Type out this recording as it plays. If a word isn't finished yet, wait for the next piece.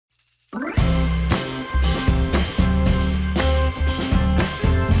Welcome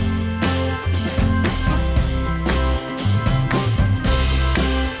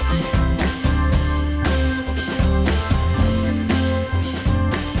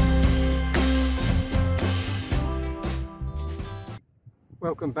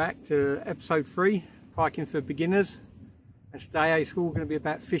back to episode 3, Piking for Beginners. And today it's all going to be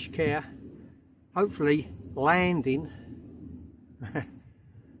about fish care. Hopefully landing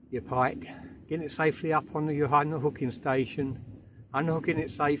your pike, getting it safely up on your unhooking station, unhooking it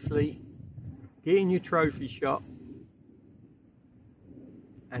safely, getting your trophy shot,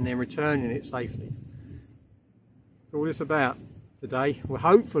 and then returning it safely. That's all it's about today. Well,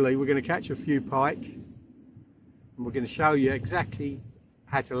 hopefully we're going to catch a few pike, and we're going to show you exactly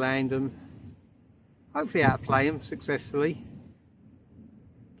how to land them, hopefully how to play them successfully,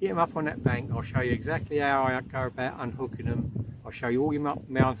 get them up on that bank. I'll show you exactly how I go about unhooking them. I'll show you all my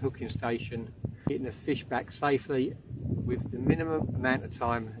unhooking station, getting the fish back safely with the minimum amount of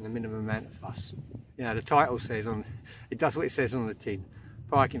time and the minimum amount of fuss. You know, the title says it does what it says on the tin,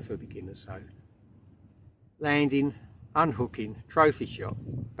 Piking for Beginners. So landing, unhooking, trophy shot,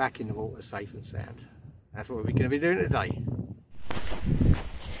 back in the water safe and sound. That's what we're going to be doing today.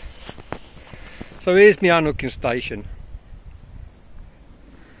 So here's my unhooking station.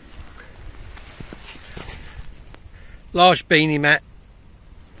 Large beanie mat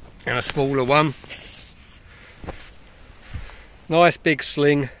and a smaller one. Nice big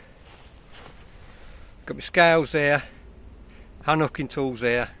sling. Got my scales there, unhooking tools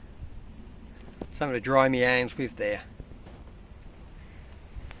there, something to dry my hands with there.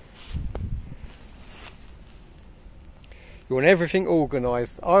 You want everything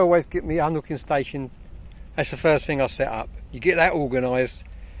organised. I always get my unhooking station, that's the first thing I set up. You get that organised,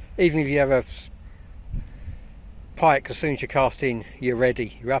 even if you have a pike, as soon as you cast in, you're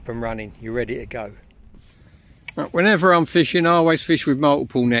ready, you're up and running, you're ready to go. Whenever I'm fishing, I always fish with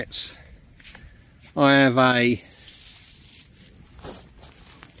multiple nets. I have a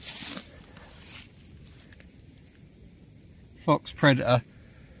Fox Predator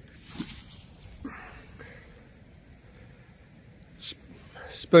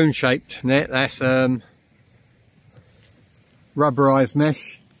spoon shaped net, that's rubberized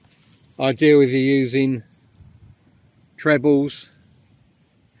mesh, ideal if you're using trebles.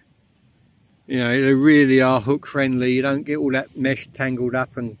 You know, they really are hook friendly, you don't get all that mesh tangled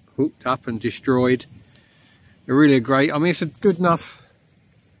up and hooked up and destroyed. They're really great. I mean, it's a good enough,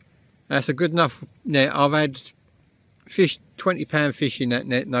 that's a good enough net. I've had fish, 20-pound fish in that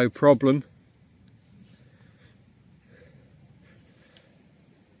net, no problem.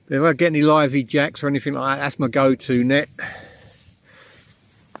 If I get any lively jacks or anything like that, that's my go-to net.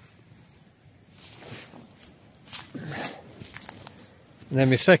 And then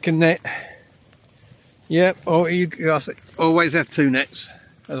my second net, yeah, you always have two nets.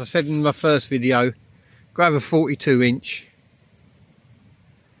 As I said in my first video, grab a 42-inch.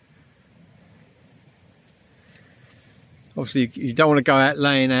 Obviously you don't want to go out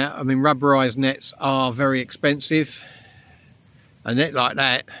laying out, I mean rubberized nets are very expensive. A net like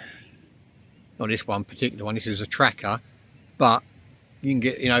that, not this one particular one, this is a tracker, but you can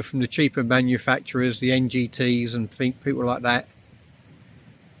get, you know, from the cheaper manufacturers, the NGTs and people like that,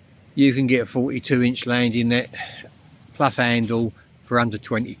 you can get a 42-inch landing net plus handle for under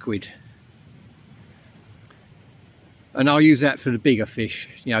 20 quid. And I'll use that for the bigger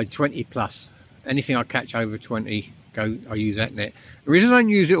fish, you know, 20 plus. Anything I catch over 20, I use that net. The reason I don't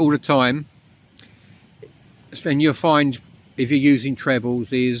use it all the time, and you'll find if you're using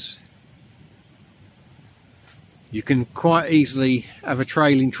trebles, is you can quite easily have a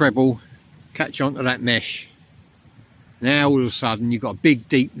trailing treble catch onto that mesh. Now all of a sudden you've got a big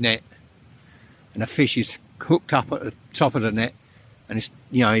deep net and a fish is hooked up at the top of the net and it's,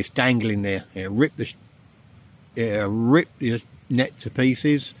 you know, it's dangling there. It'll rip the net to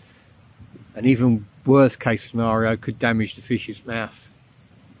pieces, and even worst case scenario could damage the fish's mouth.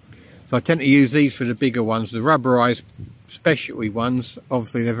 So I tend to use these for the bigger ones. The rubberized specialty ones,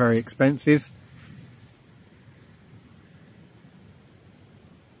 obviously they're very expensive.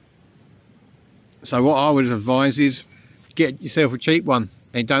 So what I would advise is get yourself a cheap one.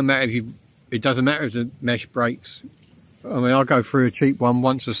 It don't matter if it doesn't matter if the mesh breaks. I mean, I go through a cheap one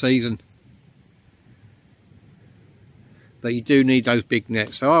once a season. But you do need those big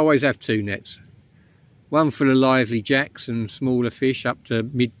nets. So I always have two nets. One for the lively jacks and smaller fish up to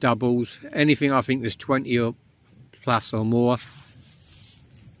mid doubles. Anything I think there's 20 or plus or more,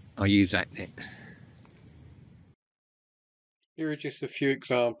 I use that net. Here are just a few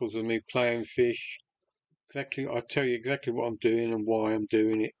examples of me playing fish. I'll tell you exactly what I'm doing and why I'm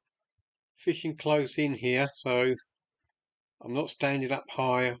doing it. fishing close in here, so I'm not standing up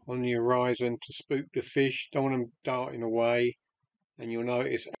high on the horizon to spook the fish. Don't want them darting away. And you'll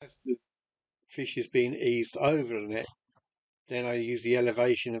notice as the fish is being eased over the net, then I use the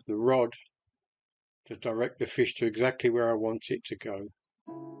elevation of the rod to direct the fish to exactly where I want it to go.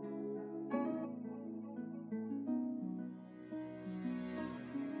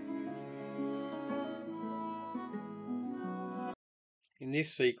 In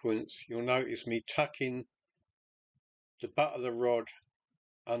this sequence, you'll notice me tucking the butt of the rod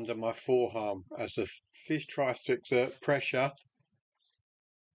under my forearm as the fish tries to exert pressure.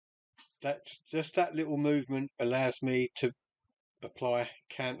 That's just that little movement allows me to apply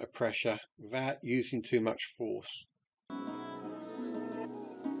counter pressure without using too much force.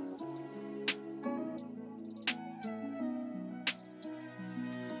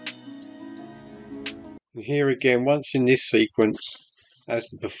 And here again, once in this sequence, as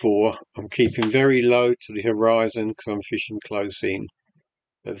before, I'm keeping very low to the horizon because I'm fishing close in.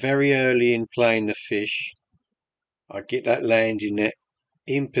 But very early in playing the fish, I get that landing net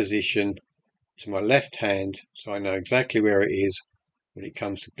in position to my left hand, so I know exactly where it is when it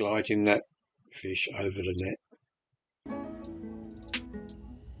comes to gliding that fish over the net.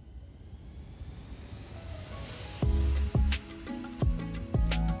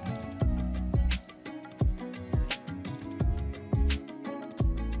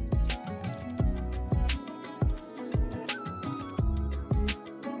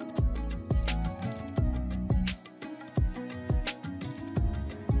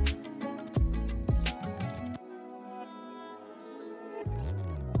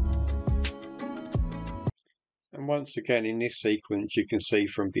 And once again in this sequence you can see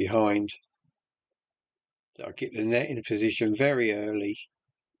from behind that I get the net in position very early.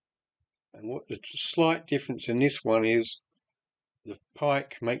 And what the slight difference in this one is, the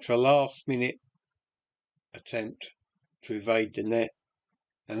pike makes a last minute attempt to evade the net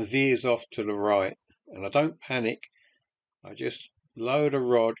and veers off to the right. And I don't panic, I just lower the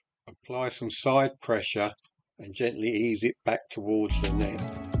rod, apply some side pressure and gently ease it back towards the net.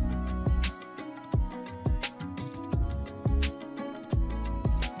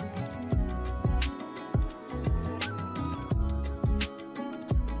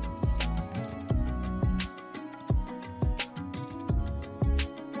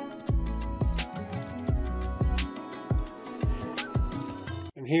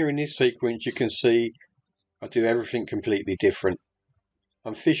 And here in this sequence you can see I do everything completely different.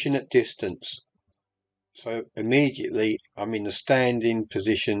 I'm fishing at distance, so immediately I'm in a standing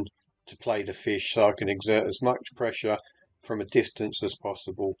position to play the fish so I can exert as much pressure from a distance as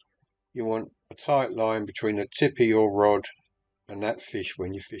possible. You want a tight line between the tip of your rod and that fish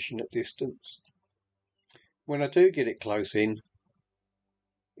when you're fishing at distance. When I do get it close in,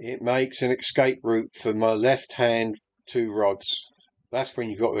 it makes an escape route for my left hand two rods. That's when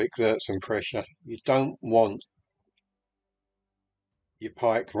you've got to exert some pressure. You don't want your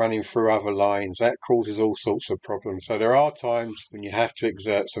pike running through other lines. That causes all sorts of problems. So there are times when you have to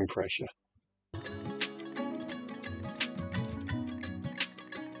exert some pressure.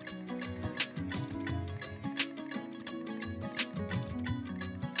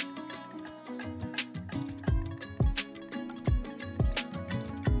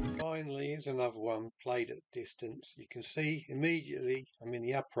 Finally, here's another one played at distance. You can see immediately I'm in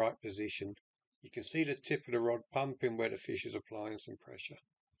the upright position. You can see the tip of the rod pumping where the fish is applying some pressure.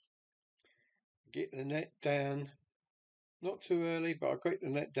 Get the net down, not too early, but I got the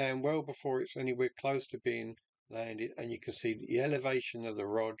net down well before it's anywhere close to being landed, and you can see the elevation of the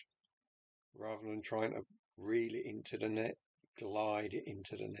rod rather than trying to reel it into the net, glide it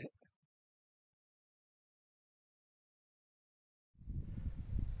into the net.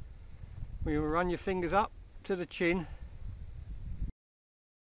 Well, you run your fingers up to the chin.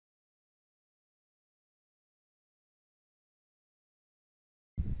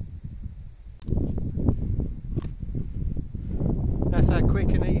 That's how quick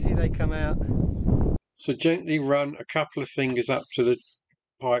and easy they come out. So gently run a couple of fingers up to the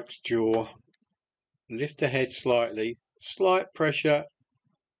pike's jaw, lift the head slightly, slight pressure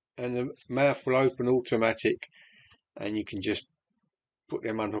and the mouth will open automatic, and you can just put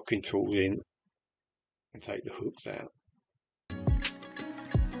them unhooking tools in and take the hooks out.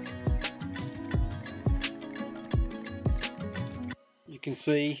 You can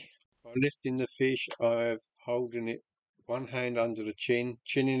see by lifting the fish I'm holding it one hand under the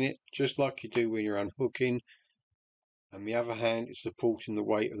chinning it just like you do when you're unhooking, and the other hand is supporting the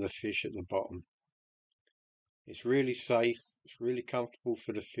weight of the fish at the bottom. It's really safe, it's really comfortable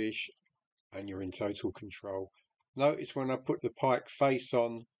for the fish, and you're in total control. Notice when I put the pike face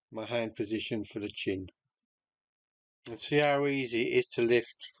on, my hand position for the chin. And see how easy it is to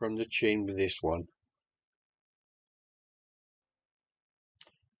lift from the chin with this one.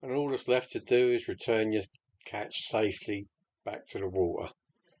 And all that's left to do is return your catch safely back to the water.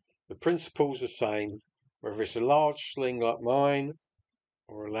 The principle's the same, whether it's a large sling like mine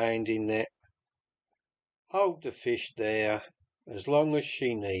or a landing net. Hold the fish there as long as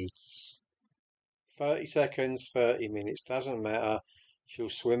she needs. 30 seconds, 30 minutes, doesn't matter. She'll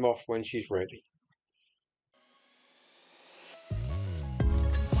swim off when she's ready.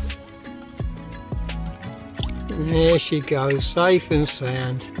 And there she goes, safe and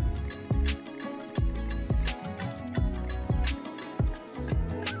sound.